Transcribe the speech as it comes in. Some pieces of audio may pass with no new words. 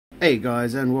Hey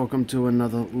guys, and welcome to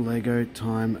another Lego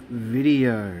Time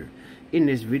video. In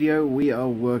this video we are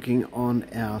working on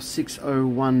our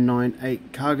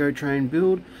 60198 cargo train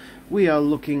build. We are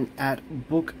looking at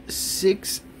book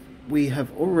 6. We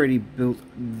have already built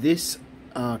this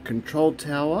control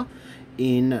tower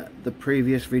in the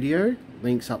previous video,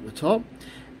 links up the top,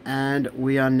 and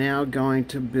we are now going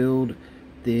to build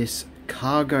this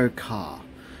cargo car.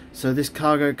 So this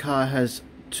cargo car has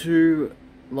two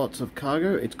lots of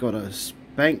cargo. It's got a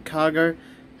bank cargo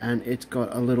and it's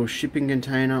got a little shipping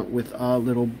container with our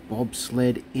little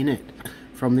bobsled in it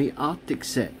from the Arctic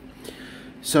set.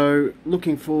 So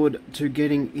looking forward to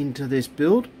getting into this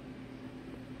build.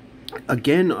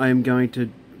 Again, I am going to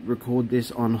record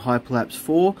this on Hyperlapse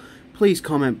 4. Please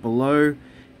comment below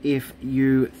if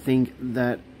you think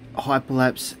that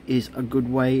Hyperlapse is a good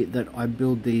way that I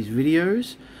build these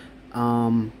videos.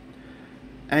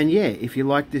 And yeah, if you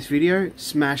like this video,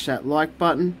 smash that like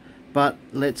button, but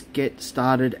let's get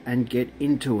started and get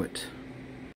into it.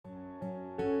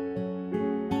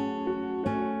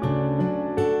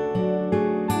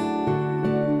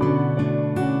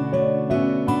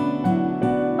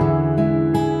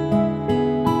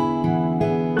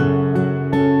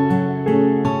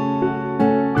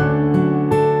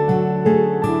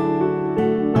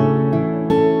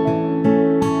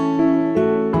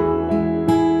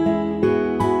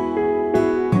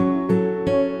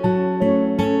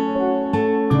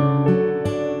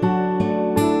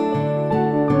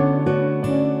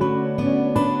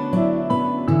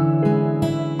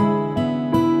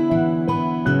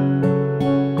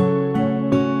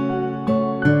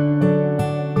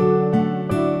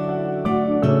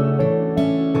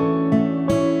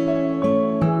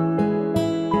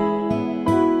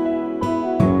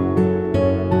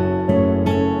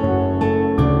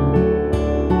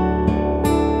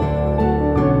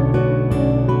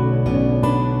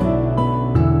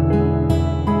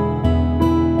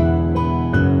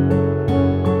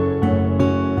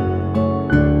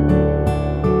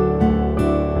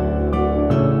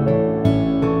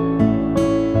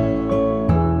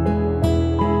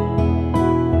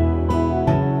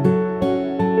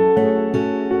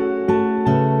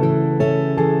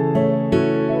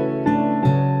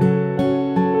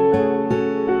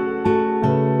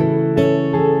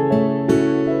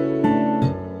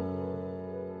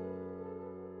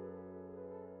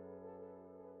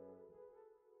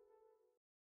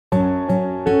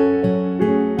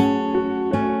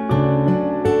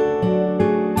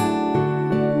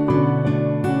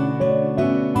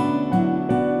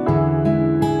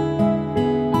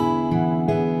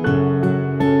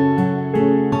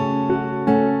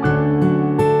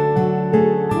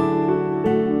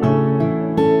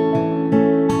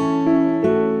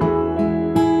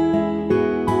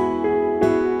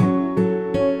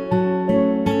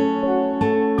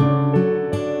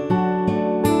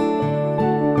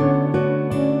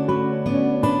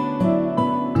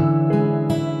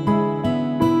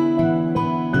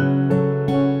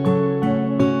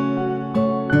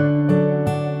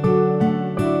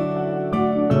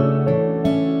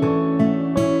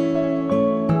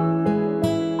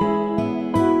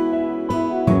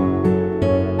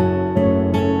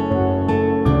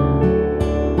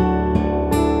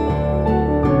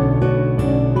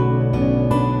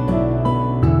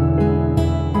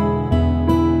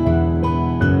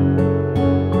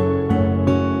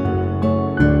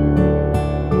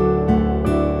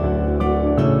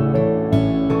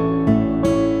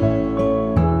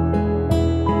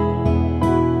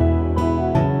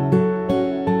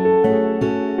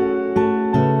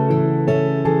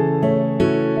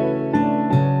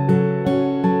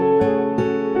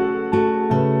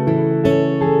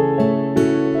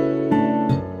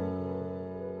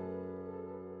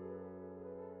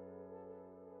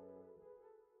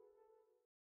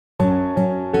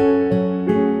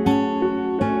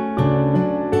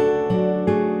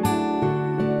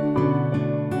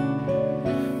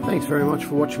 Thanks very much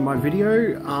for watching my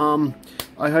video.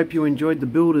 I hope you enjoyed the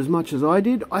build as much as I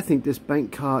did. I think this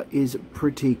bank car is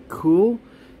pretty cool.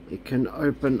 It can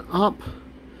open up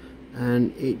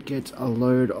and it gets a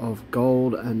load of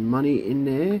gold and money in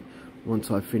there once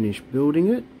I finish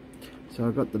building it. So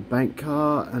I've got the bank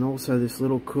car and also this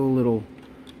cool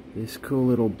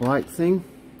little bike thing.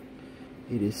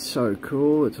 It is so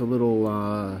cool. It's a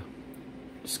little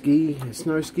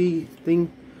snow ski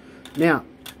thing. Now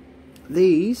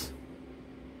these,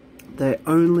 they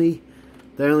only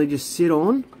just sit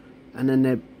on, and then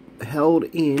they're held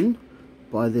in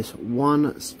by this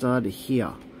one stud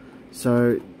here.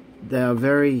 So they are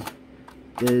there's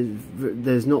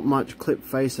not much clip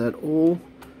face at all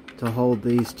to hold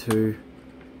these two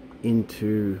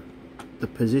into the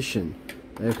position.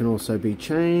 They can also be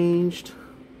changed,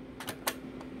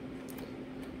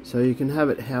 so you can have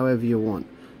it however you want.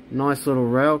 Nice little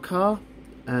rail car,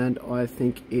 and I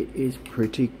think it is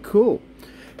pretty cool.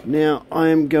 Now I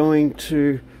am going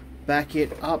to back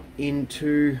it up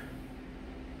into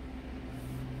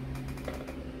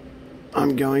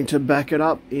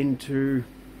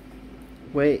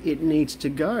where it needs to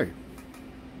go.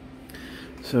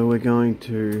 So we're going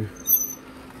to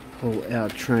pull our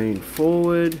train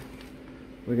forward.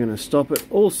 We're going to stop it.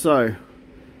 Also,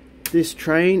 this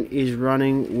train is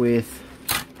running with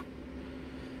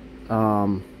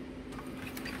my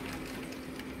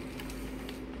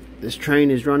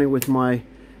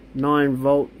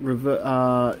 9-volt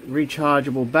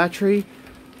rechargeable battery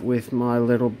with my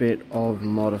little bit of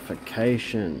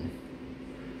modification.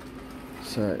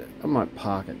 So I might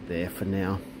park it there for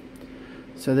now.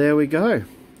 So there we go.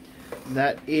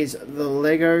 That is the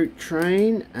Lego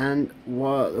train and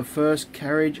the first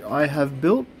carriage I have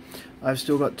built. I've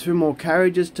still got 2 more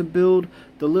carriages to build,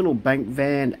 the little bank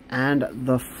van and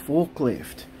the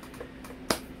forklift.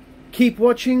 Keep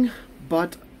watching,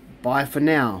 but bye for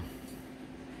now.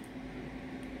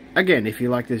 Again, if you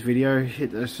like this video,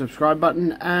 hit the subscribe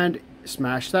button and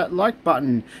smash that like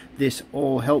button. This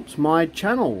all helps my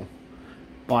channel.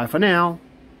 Bye for now.